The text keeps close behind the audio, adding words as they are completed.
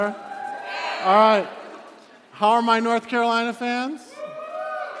All right. How are my North Carolina fans?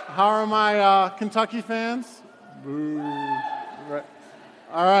 How are my Kentucky fans? Boo. Right.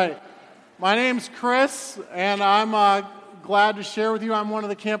 All right. My name's Chris, and I'm glad to share with you. I'm one of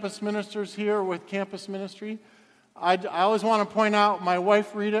the campus ministers here with Campus Ministry. I always want to point out my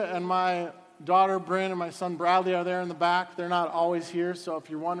wife Rita and my daughter Bryn and my son Bradley are there in the back. They're not always here, so if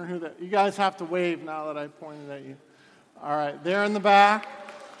you're wondering who that, you guys have to wave now that I pointed at you. All right, they're in the back.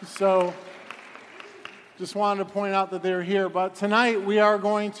 So just wanted to point out that they're here. But tonight we are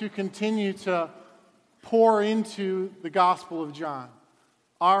going to continue to pour into the Gospel of John.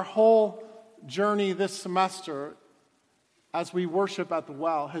 Our whole journey this semester as we worship at the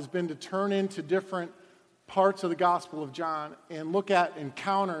well has been to turn into different parts of the Gospel of John and look at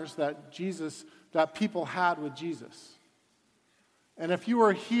encounters that people had with Jesus. And if you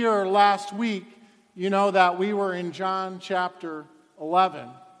were here last week, you know that we were in John chapter 11.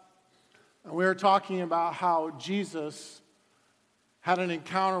 And we were talking about how Jesus had an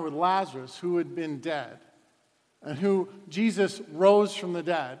encounter with Lazarus, who had been dead, and who Jesus rose from the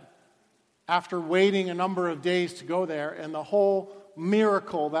dead after waiting a number of days to go there, and the whole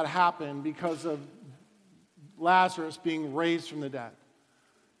miracle that happened because of Lazarus being raised from the dead.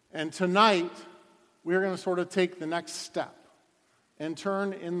 And tonight, we're going to sort of take the next step and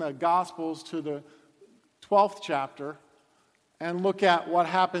turn in the Gospels to the 12th chapter and look at what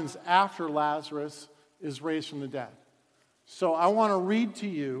happens after Lazarus is raised from the dead. So I want to read to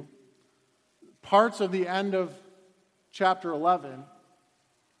you parts of the end of chapter 11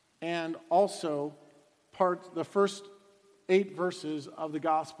 and also the first 8 verses of the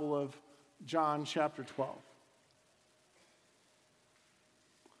Gospel of John chapter 12.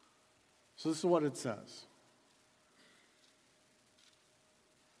 So this is what it says.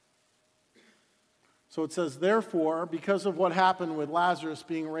 So it says, therefore, because of what happened with Lazarus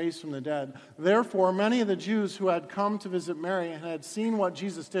being raised from the dead, therefore many of the Jews who had come to visit Mary and had seen what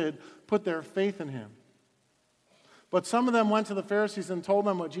Jesus did put their faith in him. But some of them went to the Pharisees and told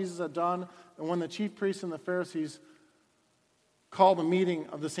them what Jesus had done, and when the chief priests and the Pharisees called a meeting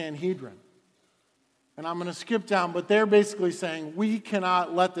of the Sanhedrin. And I'm going to skip down, but they're basically saying, we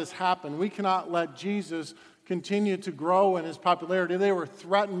cannot let this happen. We cannot let Jesus continue to grow in his popularity. They were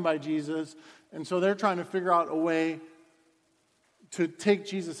threatened by Jesus, and so they're trying to figure out a way to take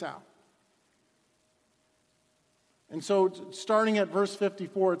Jesus out. And so starting at verse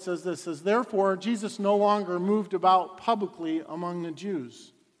 54, it says this, it says, therefore, Jesus no longer moved about publicly among the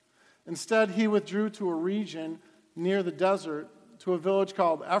Jews. Instead, he withdrew to a region near the desert, to a village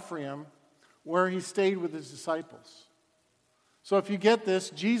called Ephraim, where he stayed with his disciples. So if you get this,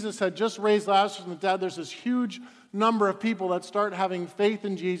 Jesus had just raised Lazarus from the dead. There's this huge number of people that start having faith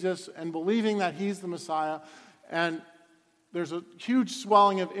in Jesus and believing that he's the Messiah. And there's a huge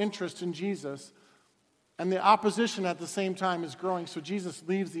swelling of interest in Jesus. And the opposition at the same time is growing. So Jesus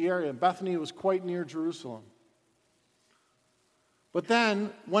leaves the area. Bethany was quite near Jerusalem. But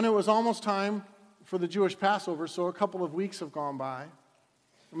then, when it was almost time for the Jewish Passover, so a couple of weeks have gone by,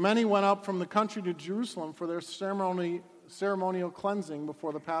 many went up from the country to Jerusalem for their ceremonial cleansing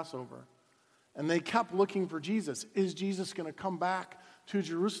before the Passover. And they kept looking for Jesus. Is Jesus going to come back to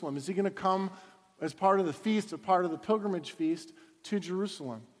Jerusalem? Is he going to come as part of the feast, a part of the pilgrimage feast to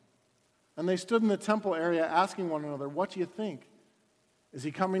Jerusalem? And they stood in the temple area asking one another, what do you think? Is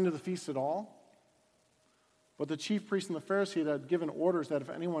he coming to the feast at all? But the chief priests and the Pharisees had given orders that if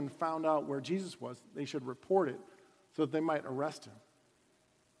anyone found out where Jesus was, they should report it so that they might arrest him.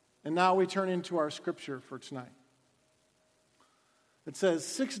 And now we turn into our scripture for tonight. It says,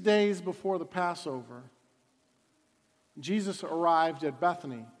 6 days before the Passover, Jesus arrived at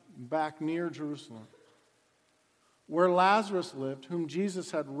Bethany, back near Jerusalem, where Lazarus lived, whom Jesus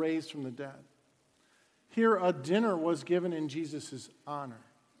had raised from the dead. Here a dinner was given in Jesus' honor.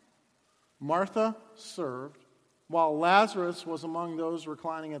 Martha served, while Lazarus was among those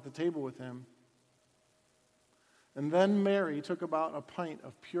reclining at the table with him. And then Mary took about a pint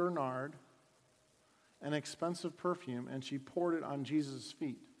of pure nard, an expensive perfume, and she poured it on Jesus'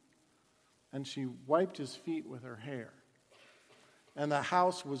 feet. And she wiped his feet with her hair. And the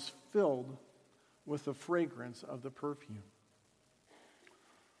house was filled with the fragrance of the perfume.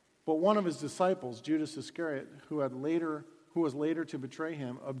 But one of his disciples, Judas Iscariot, who was later to betray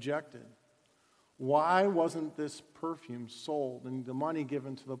him, objected. Why wasn't this perfume sold and the money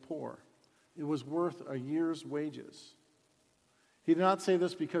given to the poor? It was worth a year's wages. He did not say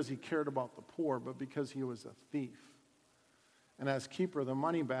this because he cared about the poor, but because he was a thief. And as keeper of the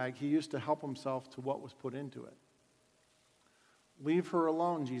money bag, he used to help himself to what was put into it. Leave her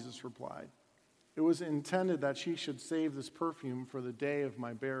alone, Jesus replied. It It was intended that she should save this perfume for the day of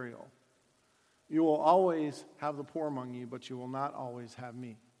my burial. You will always have the poor among you, but you will not always have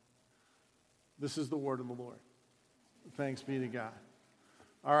me. This is the word of the Lord. Thanks be to God.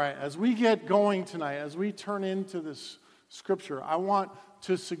 All right, as we get going tonight, as we turn into this scripture, I want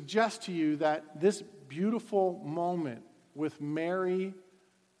to suggest to you that this beautiful moment with Mary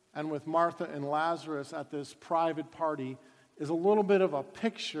and with Martha and Lazarus at this private party is a little bit of a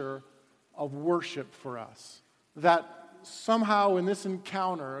picture of worship for us. That somehow in this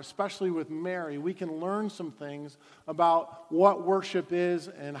encounter, especially with Mary, we can learn some things about what worship is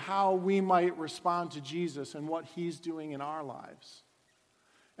and how we might respond to Jesus and what he's doing in our lives.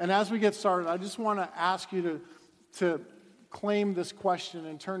 And as we get started, I just want to ask you to claim this question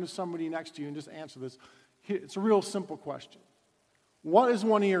and turn to somebody next to you and just answer this. It's a real simple question. What is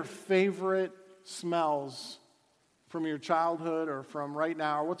one of your favorite smells from your childhood or from right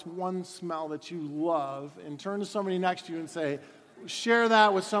now? What's one smell that you love? And turn to somebody next to you and say, share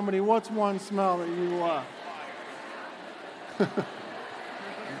that with somebody. What's one smell that you love?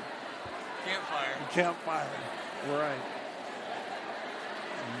 Campfire. Campfire. Right.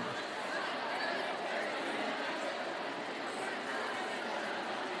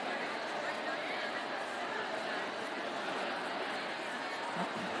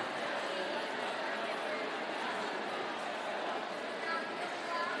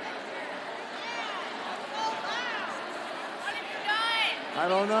 I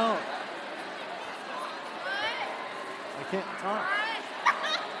don't know. I can't talk.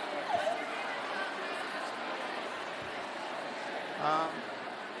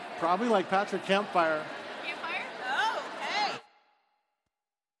 Probably like Patrick, campfire. Campfire? Oh, okay.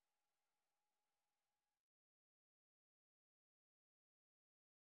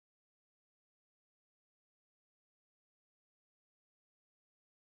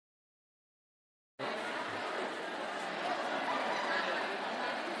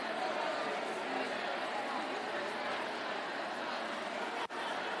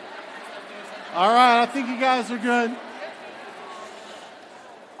 All right, I think you guys are good.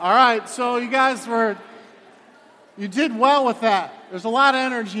 All right, so you guys you did well with that. There's a lot of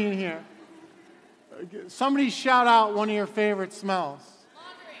energy in here. Somebody shout out one of your favorite smells.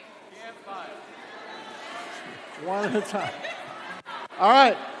 Campfire. One at a time. All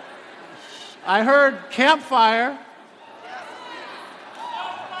right. I heard campfire.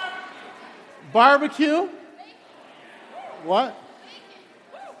 Barbecue. What?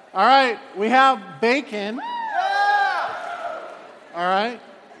 All right, we have bacon. All right.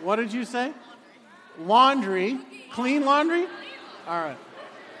 What did you say? Laundry. Clean laundry? All right.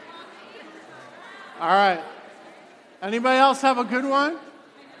 All right. Anybody else have a good one?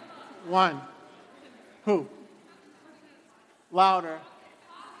 One. Who? Louder.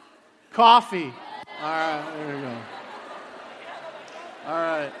 Coffee. All right, there we go. All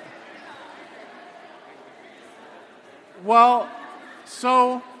right. Well,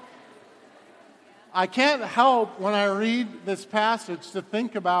 so I can't help when I read this passage to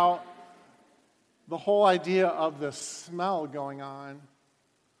think about the whole idea of the smell going on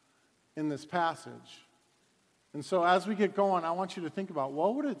in this passage. And so as we get going, I want you to think about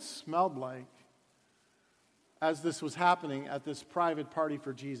what would it smelled like as this was happening at this private party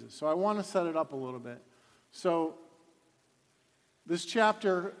for Jesus. So I want to set it up a little bit. So this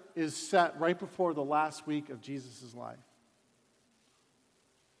chapter is set right before the last week of Jesus' life,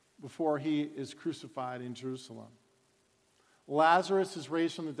 before he is crucified in Jerusalem. Lazarus is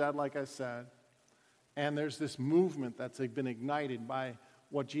raised from the dead, like I said, and there's this movement that's been ignited by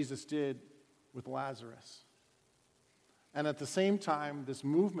what Jesus did with Lazarus. And at the same time, this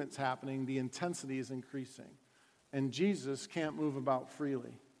movement's happening, the intensity is increasing, and Jesus can't move about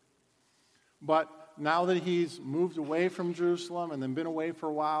freely. But now that he's moved away from Jerusalem and then been away for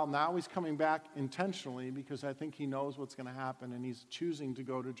a while, now he's coming back intentionally because I think he knows what's going to happen, and he's choosing to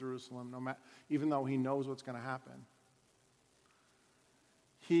go to Jerusalem even though he knows what's going to happen.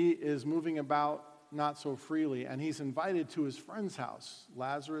 He is moving about not so freely, and he's invited to his friend's house,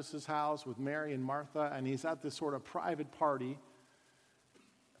 Lazarus' house with Mary and Martha, and he's at this sort of private party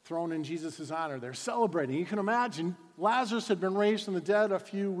thrown in Jesus' honor. They're celebrating. You can imagine, Lazarus had been raised from the dead a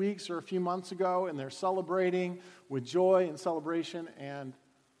few weeks or a few months ago, and they're celebrating with joy and celebration, and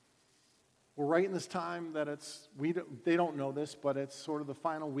we're right in this time that they don't know this, but it's sort of the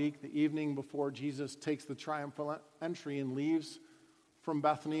final week, the evening before Jesus takes the triumphal entry and leaves from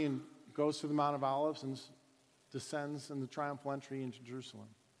Bethany and goes to the Mount of Olives and descends in the triumphal entry into Jerusalem.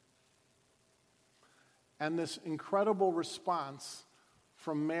 And this incredible response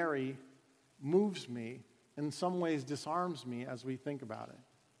from Mary moves me, in some ways disarms me as we think about it.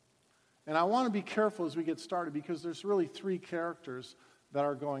 And I want to be careful as we get started because there's really three characters that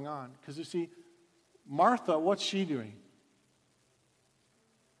are going on. Because you see, Martha, what's she doing?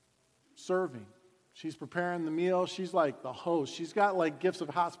 Serving. She's preparing the meal. She's like the host. She's got like gifts of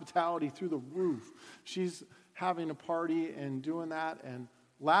hospitality through the roof. She's having a party and doing that. And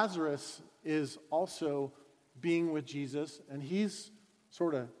Lazarus is also being with Jesus, and he's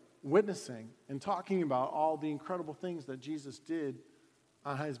sort of witnessing and talking about all the incredible things that Jesus did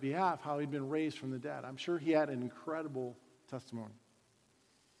on his behalf, how he'd been raised from the dead. I'm sure he had an incredible testimony.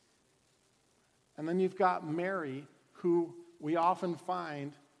 And then you've got Mary, who we often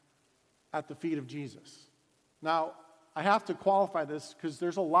find at the feet of Jesus. Now, I have to qualify this because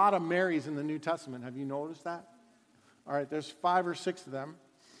there's a lot of Marys in the New Testament. Have you noticed that? All right, there's 5 or 6 of them.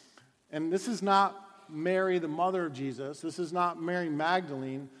 And this is not Mary, the mother of Jesus. This is not Mary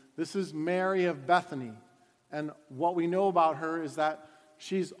Magdalene. This is Mary of Bethany. And what we know about her is that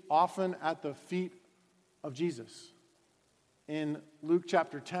she's often at the feet of Jesus. In Luke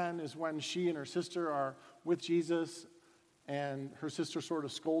chapter 10 is when she and her sister are with Jesus, and her sister sort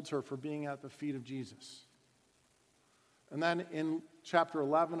of scolds her for being at the feet of Jesus. And then in chapter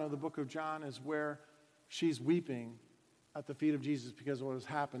 11 of the book of John is where she's weeping at the feet of Jesus because of what has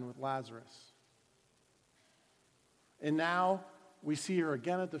happened with Lazarus. And now we see her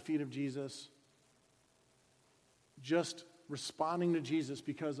again at the feet of Jesus, just responding to Jesus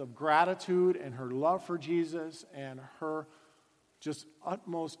because of gratitude and her love for Jesus and her just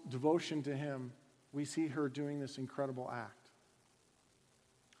utmost devotion to him. We see her doing this incredible act.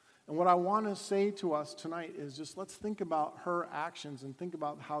 And what I want to say to us tonight is just let's think about her actions and think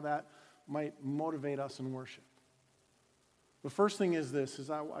about how that might motivate us in worship. The first thing is this,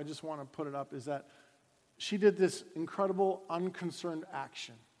 I just want to put it up, is that she did this incredible unconcerned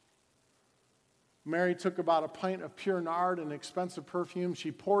action. Mary took about a pint of pure nard, an expensive perfume.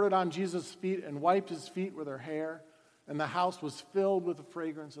 She poured it on Jesus' feet and wiped his feet with her hair, and the house was filled with the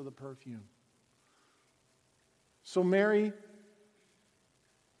fragrance of the perfume. So Mary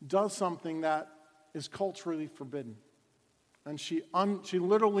does something that is culturally forbidden. And she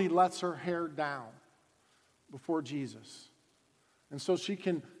literally lets her hair down before Jesus. And so she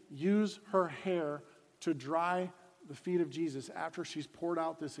can use her hair to dry the feet of Jesus after she's poured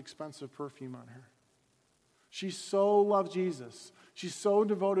out this expensive perfume on her. She so loves Jesus. She's so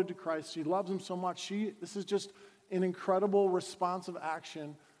devoted to Christ. She loves him so much. This is just an incredible responsive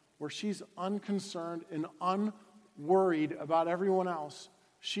action where she's unconcerned and unworried about everyone else.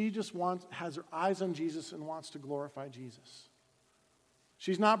 She just has her eyes on Jesus and wants to glorify Jesus.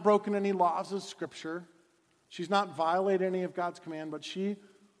 She's not broken any laws of Scripture. She's not violated any of God's command, but she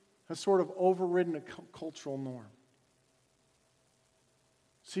has sort of overridden a cultural norm.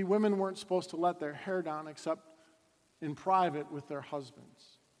 See, women weren't supposed to let their hair down except in private with their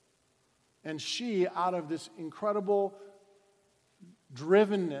husbands. And she, out of this incredible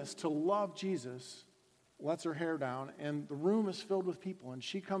drivenness to love Jesus, lets her hair down, and the room is filled with people. And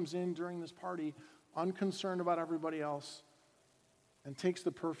she comes in during this party unconcerned about everybody else and takes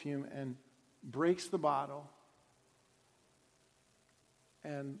the perfume and breaks the bottle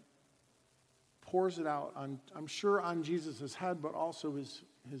and pours it out on, I'm sure, on Jesus' head, but also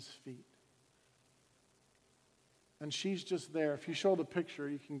his feet. And she's just there. If you show the picture,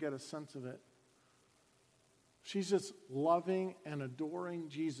 you can get a sense of it. She's just loving and adoring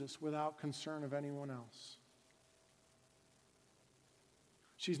Jesus without concern of anyone else.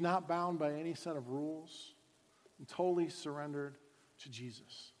 She's not bound by any set of rules and totally surrendered to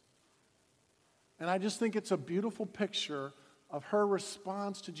Jesus. And I just think it's a beautiful picture of her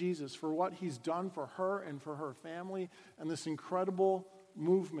response to Jesus for what he's done for her and for her family, and this incredible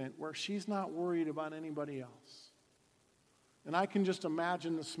movement where she's not worried about anybody else. And I can just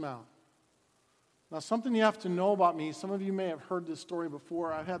imagine the smell. Now, something you have to know about me, some of you may have heard this story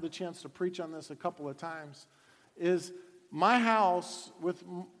before, I've had the chance to preach on this a couple of times, is my house with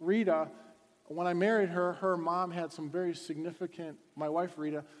Rita, when I married her, her mom had some very significant, my wife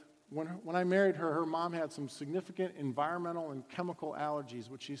Rita, when I married her, her mom had some significant environmental and chemical allergies,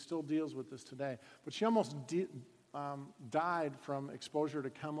 which she still deals with this today. But she almost died from exposure to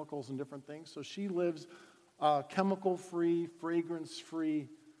chemicals and different things. So she lives a chemical-free, fragrance-free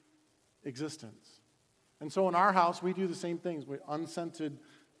existence. And so in our house, we do the same things. We unscented,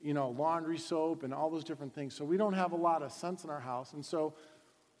 laundry soap and all those different things. So we don't have a lot of scents in our house. And so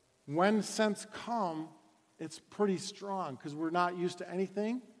when scents come, it's pretty strong because we're not used to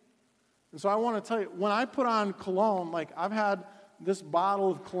anything. And so I want to tell you, when I put on cologne, I've had this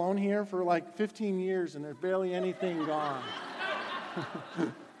bottle of cologne here for 15 years and there's barely anything gone.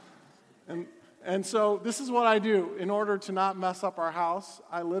 And so this is what I do. In order to not mess up our house,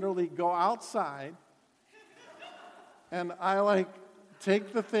 I literally go outside and I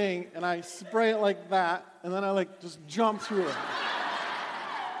take the thing and I spray it like that, and then I just jump through it.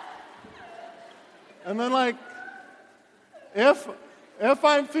 And then if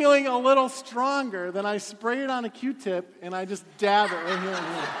I'm feeling a little stronger, then I spray it on a Q-tip and I just dab it right here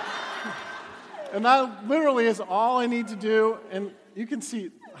and here. And that literally is all I need to do. And you can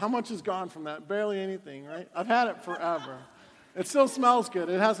see how much is gone from that. Barely anything, right? I've had it forever. It still smells good.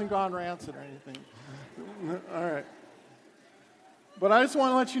 It hasn't gone rancid or anything. All right. But I just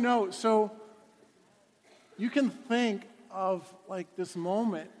want to let you know, so you can think of this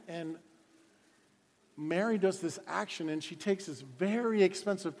moment, and Mary does this action, and she takes this very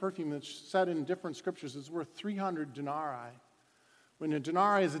expensive perfume that's said in different scriptures is worth 300 denarii. When a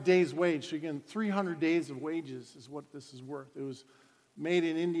denarii is a day's wage, so again, 300 days of wages is what this is worth. It was made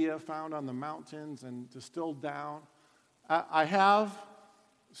in India, found on the mountains, and distilled down. I have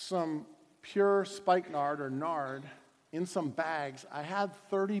some pure spikenard or nard in some bags. I had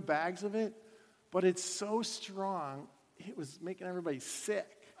 30 bags of it, but it's so strong, it was making everybody sick.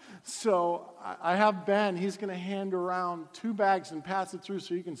 So I have Ben, he's going to hand around 2 bags and pass it through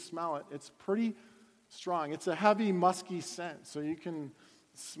so you can smell it. It's pretty strong. It's a heavy, musky scent, so you can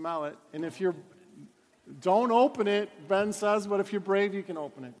smell it. And if you're, don't open it, Ben says, but if you're brave, you can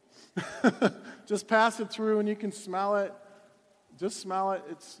open it. Just pass it through and you can smell it. Just smell it.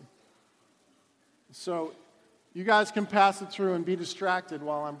 So you guys can pass it through and be distracted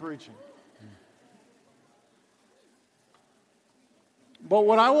while I'm preaching. But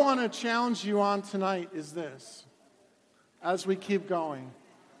what I want to challenge you on tonight is this, as we keep going.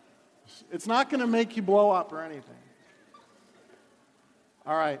 It's not going to make you blow up or anything.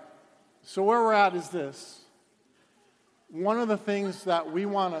 All right, so where we're at is this. One of the things that we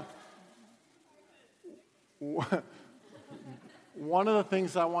want to, one of the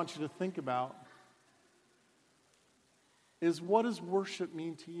things I want you to think about is, what does worship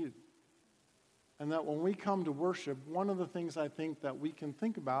mean to you? And that when we come to worship, one of the things I think that we can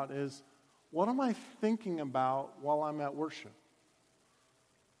think about is, what am I thinking about while I'm at worship?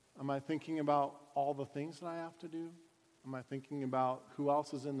 Am I thinking about all the things that I have to do? Am I thinking about who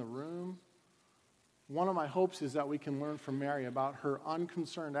else is in the room? One of my hopes is that we can learn from Mary about her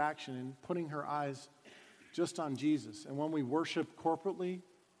unconcerned action in putting her eyes just on Jesus. And when we worship corporately,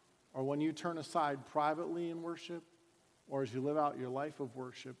 or when you turn aside privately in worship, or as you live out your life of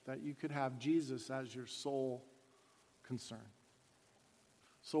worship, that you could have Jesus as your sole concern.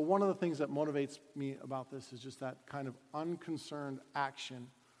 So one of the things that motivates me about this is just that kind of unconcerned action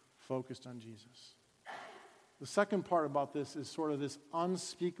focused on Jesus. The second part about this is sort of this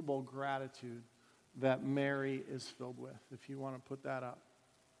unspeakable gratitude that Mary is filled with, if you want to put that up.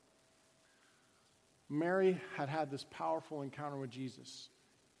 Mary had had this powerful encounter with Jesus.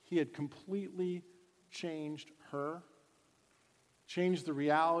 He had completely changed her, changed the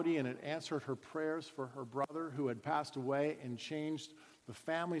reality, and had answered her prayers for her brother who had passed away, and changed the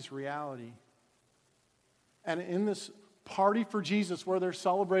family's reality. And in this party for Jesus, where they're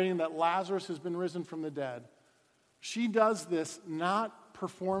celebrating that Lazarus has been risen from the dead, she does this not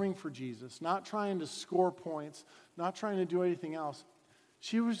performing for Jesus, not trying to score points, not trying to do anything else.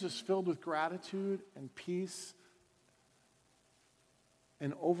 She was just filled with gratitude and peace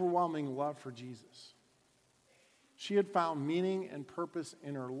and overwhelming love for Jesus. She had found meaning and purpose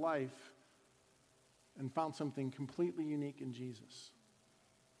in her life and found something completely unique in Jesus.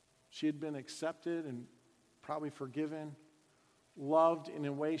 She had been accepted and probably forgiven, loved in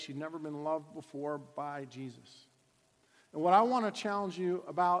a way she'd never been loved before by Jesus. And what I want to challenge you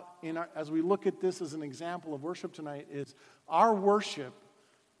about as we look at this as an example of worship tonight is, our worship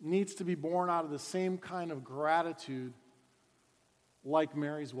needs to be born out of the same kind of gratitude like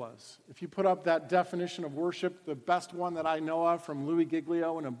Mary's was. If you put up that definition of worship, the best one that I know of from Louis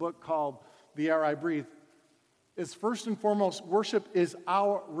Giglio in a book called The Air I Breathe, is first and foremost, worship is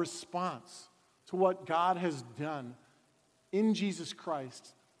our response to what God has done in Jesus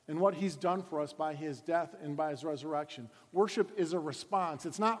Christ and what he's done for us by his death and by his resurrection. Worship is a response.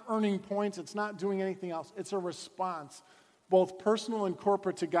 It's not earning points. It's not doing anything else. It's a response, both personal and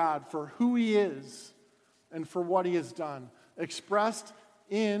corporate, to God for who he is and for what he has done, expressed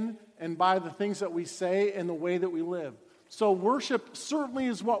in and by the things that we say and the way that we live. So worship certainly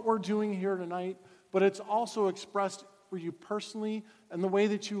is what we're doing here tonight, but it's also expressed for you personally and the way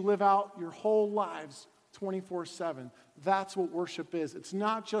that you live out your whole lives 24/7. That's what worship is. It's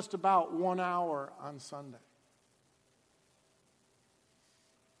not just about 1 hour on Sunday.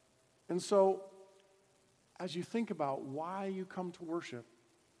 And so, as you think about why you come to worship,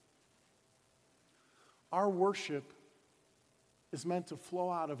 our worship is meant to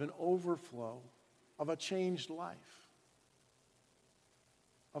flow out of an overflow of a changed life,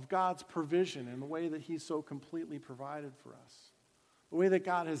 of God's provision in the way that He's so completely provided for us, the way that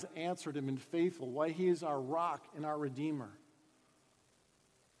God has answered Him in faithful, why He is our rock and our Redeemer,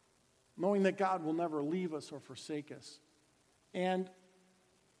 knowing that God will never leave us or forsake us, and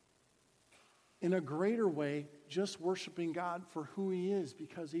in a greater way, just worshiping God for who He is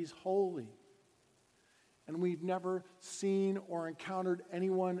because He's holy. And we've never seen or encountered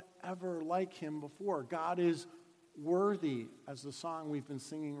anyone ever like Him before. God is worthy, as the song we've been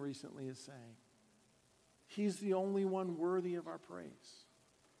singing recently is saying. He's the only one worthy of our praise.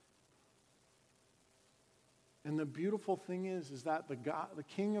 And the beautiful thing is that the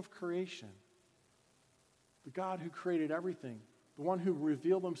King of creation, the God who created everything, the one who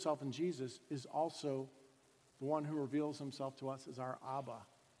revealed Himself in Jesus, is also the one who reveals Himself to us as our Abba,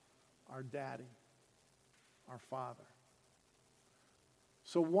 our Daddy, our Father.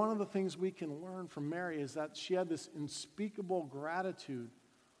 So one of the things we can learn from Mary is that she had this unspeakable gratitude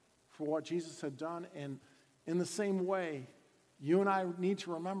for what Jesus had done. And in the same way, you and I need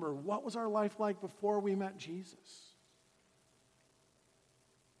to remember, what was our life like before we met Jesus?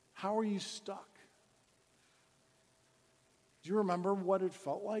 How are you stuck? Do you remember what it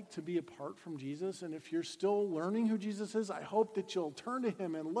felt like to be apart from Jesus? And if you're still learning who Jesus is, I hope that you'll turn to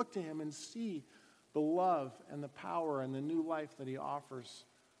Him and look to Him and see the love and the power and the new life that He offers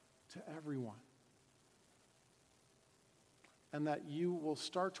to everyone. And that you will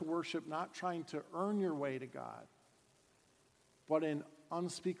start to worship not trying to earn your way to God, but in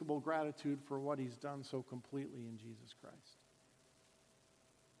unspeakable gratitude for what He's done so completely in Jesus Christ.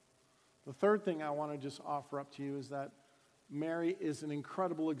 The third thing I want to just offer up to you is that Mary is an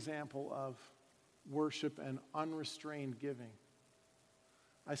incredible example of worship and unrestrained giving.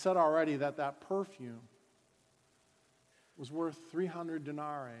 I said already that perfume was worth 300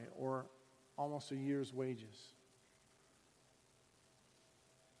 denarii, or almost a year's wages.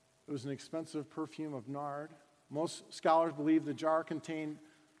 It was an expensive perfume of nard. Most scholars believe the jar contained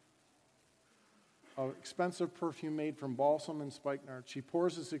an expensive perfume made from balsam and spikenard. She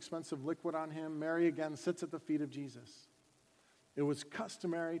pours this expensive liquid on Him. Mary again sits at the feet of Jesus. It was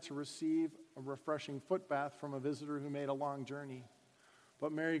customary to receive a refreshing foot bath from a visitor who made a long journey.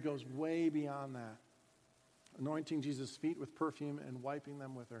 But Mary goes way beyond that, anointing Jesus' feet with perfume and wiping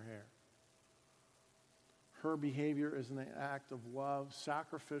them with her hair. Her behavior is an act of love,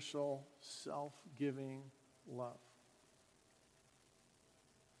 sacrificial, self-giving love.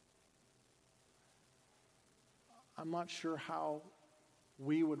 I'm not sure how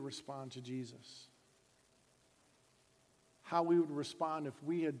we would respond to Jesus, how we would respond if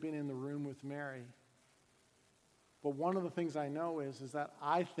we had been in the room with Mary. But one of the things I know is that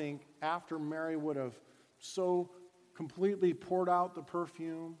I think after Mary would have so completely poured out the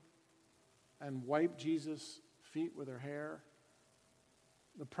perfume and wiped Jesus' feet with her hair,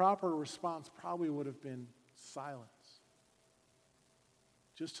 the proper response probably would have been silence,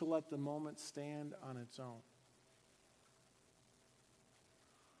 just to let the moment stand on its own.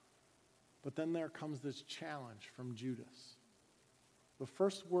 But then there comes this challenge from Judas. The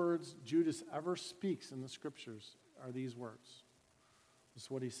first words Judas ever speaks in the scriptures are these words. This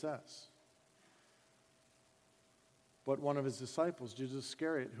is what he says. But one of his disciples, Judas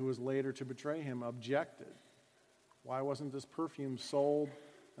Iscariot, who was later to betray him, objected. Why wasn't this perfume sold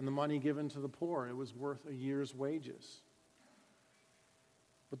and the money given to the poor? It was worth a year's wages.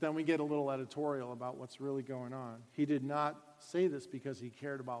 But then we get a little editorial about what's really going on. He did not say this because he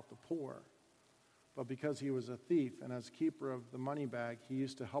cared about the poor, but because he was a thief, and as keeper of the money bag, he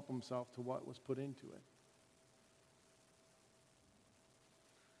used to help himself to what was put into it.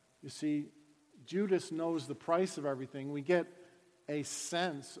 You see, Judas knows the price of everything. We get a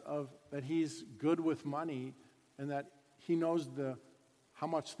sense of that he's good with money and that he knows how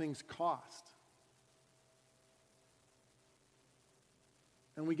much things cost.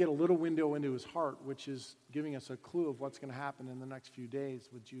 And we get a little window into his heart, which is giving us a clue of what's going to happen in the next few days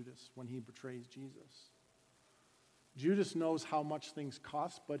with Judas when he betrays Jesus. Judas knows how much things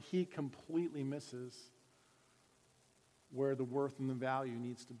cost, but he completely misses where the worth and the value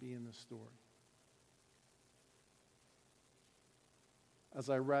needs to be in this story. As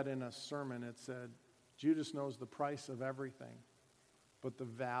I read in a sermon, it said, Judas knows the price of everything, but the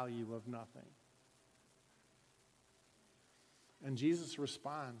value of nothing. And Jesus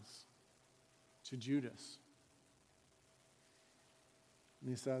responds to Judas. And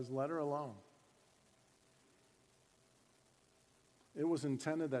he says, let her alone. It was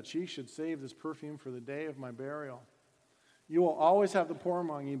intended that she should save this perfume for the day of my burial. You will always have the poor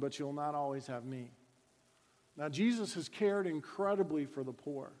among you, but you will not always have me. Now, Jesus has cared incredibly for the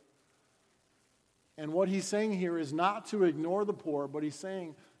poor. And what he's saying here is not to ignore the poor, but he's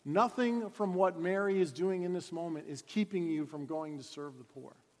saying nothing from what Mary is doing in this moment is keeping you from going to serve the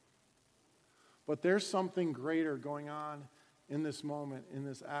poor. But there's something greater going on in this moment, in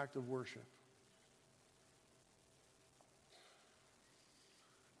this act of worship.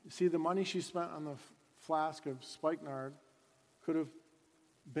 You see, the money she spent on the flask of spikenard could have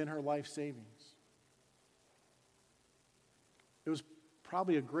been her life savings. It was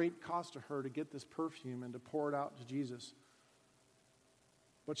probably a great cost to her to get this perfume and to pour it out to Jesus.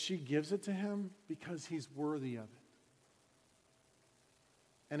 But she gives it to him because he's worthy of it.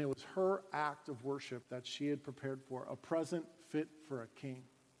 And it was her act of worship that she had prepared for, a present fit for a king.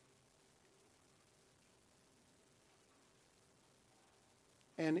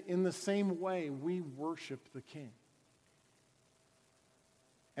 And in the same way, we worship the King.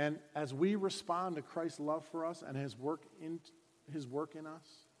 And as we respond to Christ's love for us and his work in us,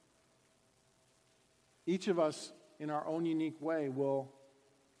 each of us in our own unique way will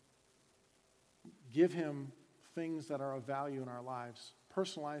give him things that are of value in our lives,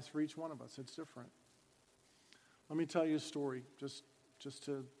 personalized for each one of us. It's different. Let me tell you a story, just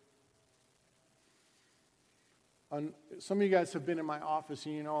to... Some of you guys have been in my office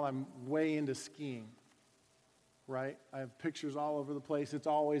and you know I'm way into skiing, right? I have pictures all over the place. It's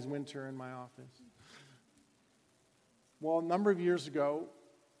always winter in my office. Well, a number of years ago,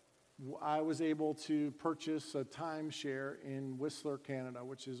 I was able to purchase a timeshare in Whistler, Canada,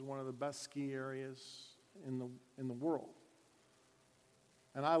 which is one of the best ski areas in the world.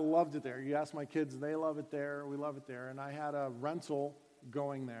 And I loved it there. You ask my kids, they love it there. We love it there. And I had a rental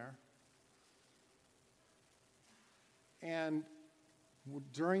going there. And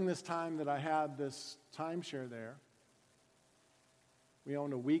during this time that I had this timeshare there, we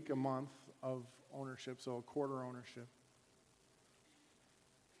owned a week, a month of ownership, so a quarter ownership.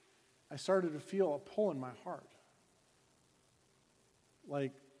 I started to feel a pull in my heart.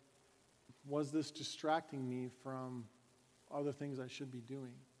 Like, was this distracting me from other things I should be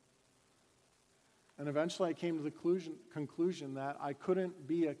doing? And eventually I came to the conclusion that I couldn't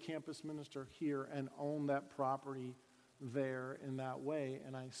be a campus minister here and own that property there in that way,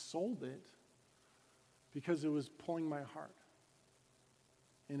 and I sold it because it was pulling my heart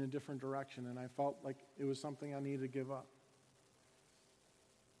in a different direction, and I felt like it was something I needed to give up.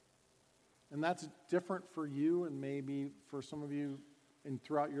 And that's different for you, and maybe for some of you and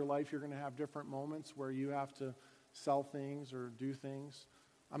throughout your life you're going to have different moments where you have to sell things or do things.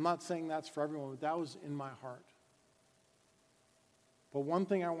 I'm not saying that's for everyone, but that was in my heart. But one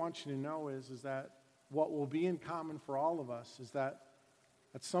thing I want you to know is that what will be in common for all of us is that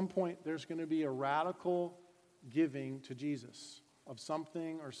at some point there's going to be a radical giving to Jesus of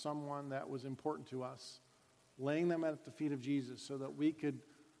something or someone that was important to us, laying them at the feet of Jesus so that we could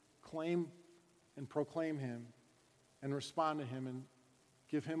claim and proclaim him and respond to him and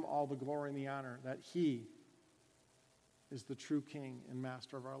give him all the glory and the honor that he is the true king and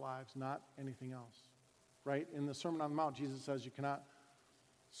master of our lives, not anything else. Right? In the Sermon on the Mount, Jesus says you cannot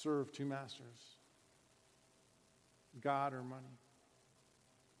serve two masters, God or money.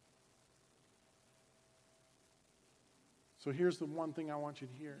 So here's the one thing I want you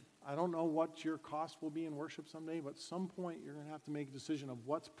to hear. I don't know what your cost will be in worship someday, but at some point you're going to have to make a decision of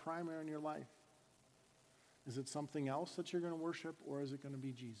what's primary in your life. Is it something else that you're going to worship, or is it going to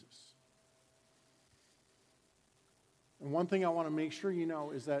be Jesus? And one thing I want to make sure you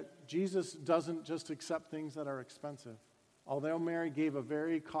know is that Jesus doesn't just accept things that are expensive. Although Mary gave a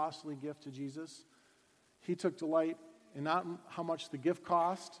very costly gift to Jesus, he took delight in not how much the gift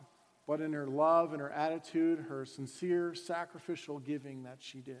cost, but in her love and her attitude, her sincere, sacrificial giving that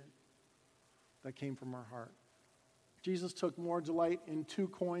she did, that came from her heart. Jesus took more delight in 2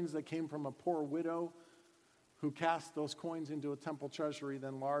 coins that came from a poor widow who cast those coins into a temple treasury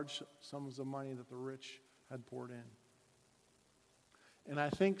than large sums of money that the rich had poured in. And I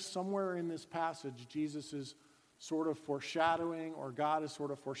think somewhere in this passage, Jesus is sort of foreshadowing, or God is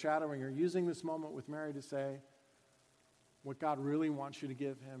sort of foreshadowing, or using this moment with Mary to say, what God really wants you to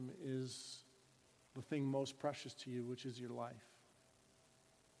give him is the thing most precious to you, which is your life.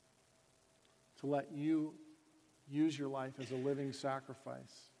 To let you use your life as a living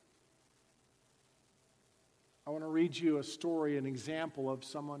sacrifice. I want to read you a story, an example of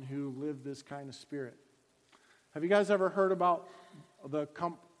someone who lived this kind of spirit. Have you guys ever heard about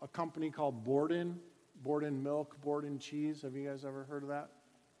a company called Borden? Borden milk, Borden cheese. Have you guys ever heard of that?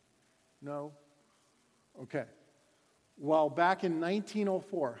 No? Okay. Well, back in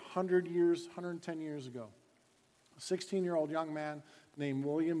 1904, 110 years ago, a 16-year-old young man named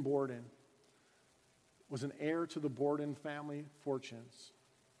William Borden was an heir to the Borden family fortunes,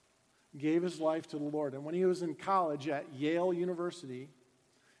 gave his life to the Lord. And when he was in college at Yale University,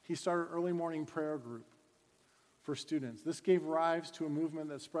 he started an early morning prayer group for students. This gave rise to a movement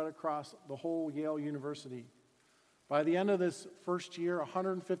that spread across the whole Yale University. By the end of this first year,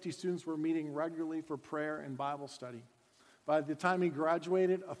 150 students were meeting regularly for prayer and Bible study. By the time he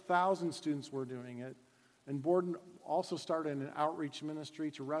graduated, 1,000 students were doing it. And Borden also started an outreach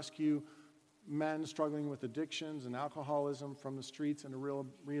ministry to rescue men struggling with addictions and alcoholism from the streets and to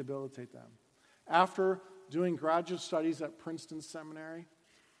rehabilitate them. After doing graduate studies at Princeton Seminary,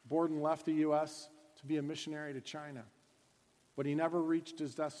 Borden left the U.S. to be a missionary to China. But he never reached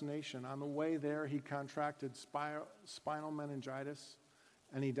his destination. On the way there, he contracted spinal meningitis,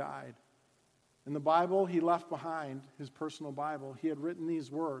 and he died. In the Bible he left behind, his personal Bible, he had written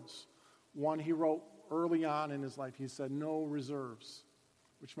these words. One he wrote early on in his life. He said, "No reserves,"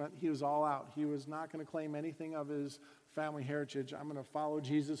 which meant he was all out. He was not going to claim anything of his family heritage. I'm going to follow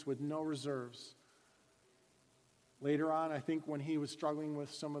Jesus with no reserves. Later on, I think when he was struggling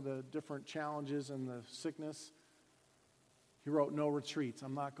with some of the different challenges and the sickness, he wrote, "No retreats.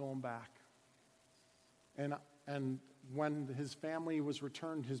 I'm not going back." And when his family was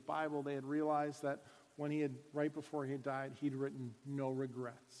returned his Bible, they had realized that right before he had died, he'd written "no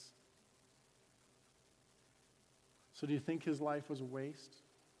regrets." So do you think his life was a waste?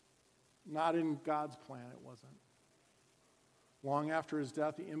 Not in God's plan, it wasn't. Long after his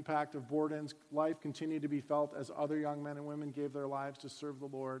death, the impact of Borden's life continued to be felt as other young men and women gave their lives to serve the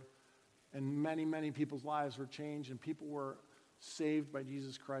Lord. And many, many people's lives were changed, and people were saved by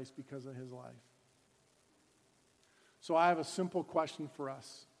Jesus Christ because of his life. So I have a simple question for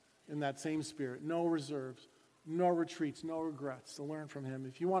us in that same spirit. No reserves, no retreats, no regrets, to learn from him.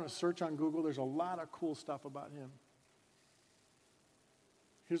 If you want to search on Google, there's a lot of cool stuff about him.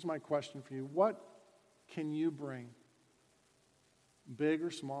 Here's my question for you. What can you bring, big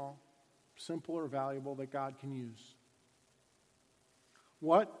or small, simple or valuable, that God can use?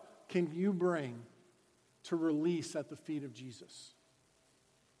 What can you bring to release at the feet of Jesus?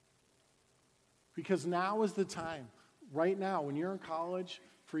 Because now is the time, right now, when you're in college,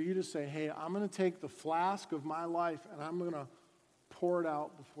 for you to say, hey, I'm going to take the flask of my life and I'm going to pour it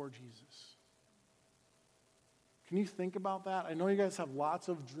out before Jesus. Can you think about that? I know you guys have lots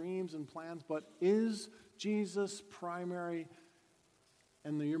of dreams and plans, but is Jesus primary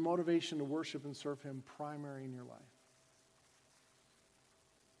and your motivation to worship and serve him primary in your life?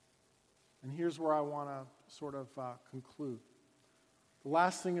 And here's where I want to sort of conclude. The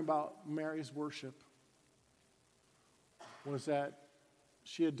last thing about Mary's worship was that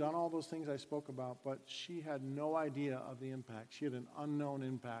she had done all those things I spoke about, but she had no idea of the impact. She had an unknown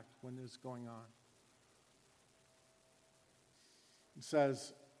impact when this was going on. It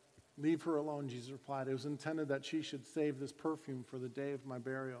says, "Leave her alone," Jesus replied. "It was intended that she should save this perfume for the day of my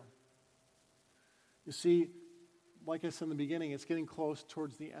burial." You see, like I said in the beginning, it's getting close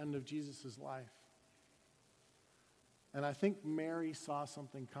towards the end of Jesus' life. And I think Mary saw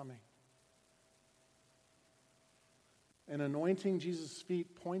something coming. And anointing Jesus'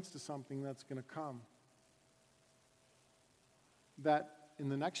 feet points to something that's going to come. That in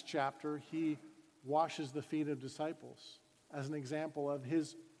the next chapter, he washes the feet of disciples as an example of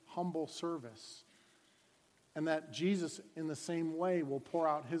his humble service. And that Jesus, in the same way, will pour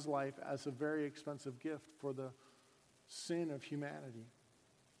out his life as a very expensive gift for the sin of humanity.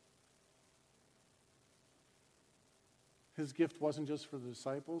 His gift wasn't just for the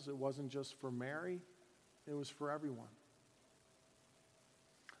disciples, it wasn't just for Mary, it was for everyone.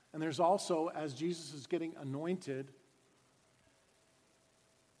 And there's also, as Jesus is getting anointed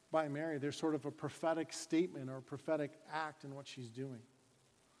by Mary, there's sort of a prophetic statement or a prophetic act in what she's doing.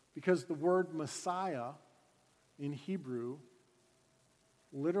 Because the word Messiah in Hebrew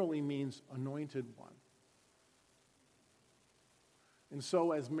literally means anointed one. And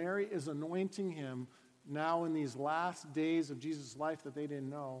so as Mary is anointing him now in these last days of Jesus' life that they didn't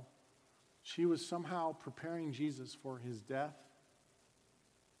know, she was somehow preparing Jesus for his death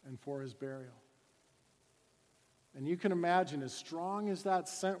and for his burial. And you can imagine, as strong as that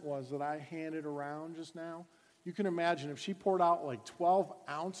scent was that I handed around just now, you can imagine if she poured out like 12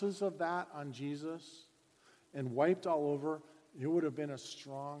 ounces of that on Jesus and wiped all over, it would have been a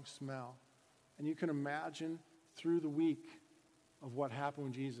strong smell. And you can imagine through the week of what happened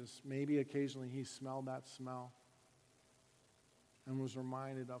with Jesus, maybe occasionally he smelled that smell and was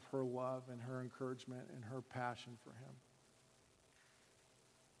reminded of her love and her encouragement and her passion for him.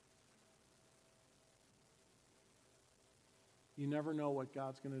 You never know what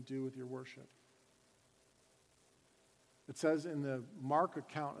God's going to do with your worship. It says in the Mark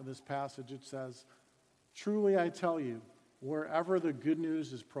account of this passage, it says, Truly I tell you, wherever the good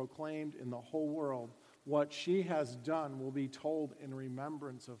news is proclaimed in the whole world, what she has done will be told in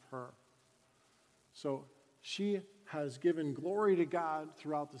remembrance of her. So she has given glory to God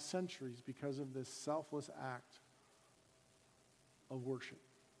throughout the centuries because of this selfless act of worship.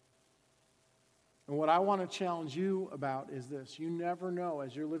 And what I want to challenge you about is this. You never know,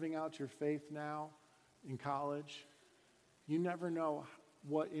 as you're living out your faith now in college, you never know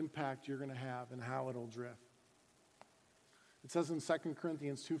what impact you're going to have and how it'll drift. It says in 2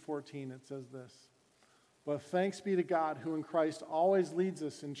 Corinthians 2:14, it says this, "But thanks be to God who in Christ always leads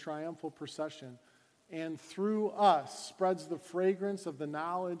us in triumphal procession, and through us spreads the fragrance of the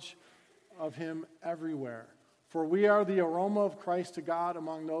knowledge of him everywhere. For we are the aroma of Christ to God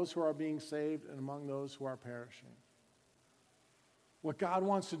among those who are being saved and among those who are perishing." What God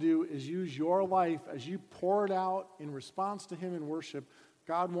wants to do is use your life as you pour it out in response to him in worship.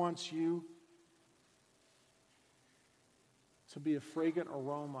 God wants you to be a fragrant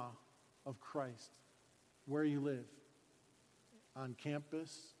aroma of Christ where you live, on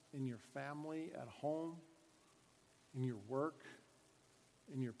campus, in your family, at home, in your work,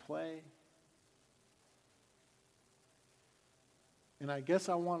 in your play. And I guess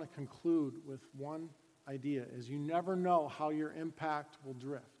I want to conclude with one idea, is you never know how your impact will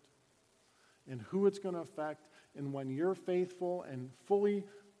drift and who it's going to affect, and when you're faithful and fully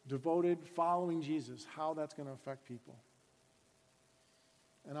devoted following Jesus, how that's going to affect people.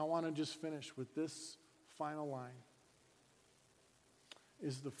 And I want to just finish with this final line.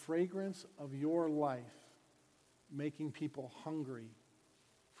 Is the fragrance of your life making people hungry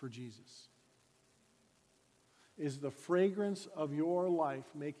for Jesus? Is the fragrance of your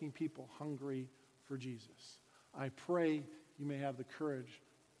life making people hungry for Jesus? I pray you may have the courage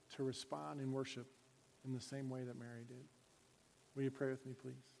to respond in worship in the same way that Mary did. Will you pray with me,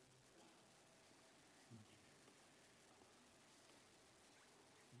 please?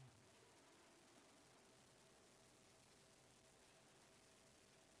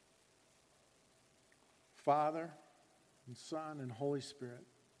 Father and Son and Holy Spirit,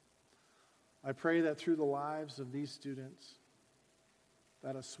 I pray that through the lives of these students,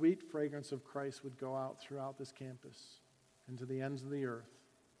 that a sweet fragrance of Christ would go out throughout this campus and to the ends of the earth,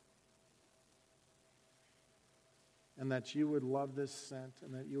 and that you would love this scent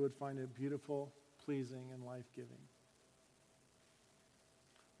and that you would find it beautiful, pleasing, and life-giving.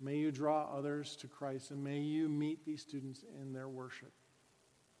 May you draw others to Christ, and may you meet these students in their worship.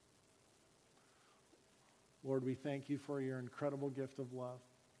 Lord, we thank you for your incredible gift of love.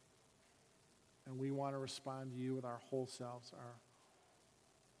 And we want to respond to you with our whole selves, our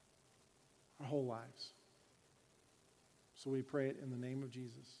whole lives. So we pray it in the name of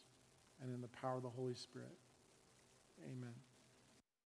Jesus and in the power of the Holy Spirit. Amen.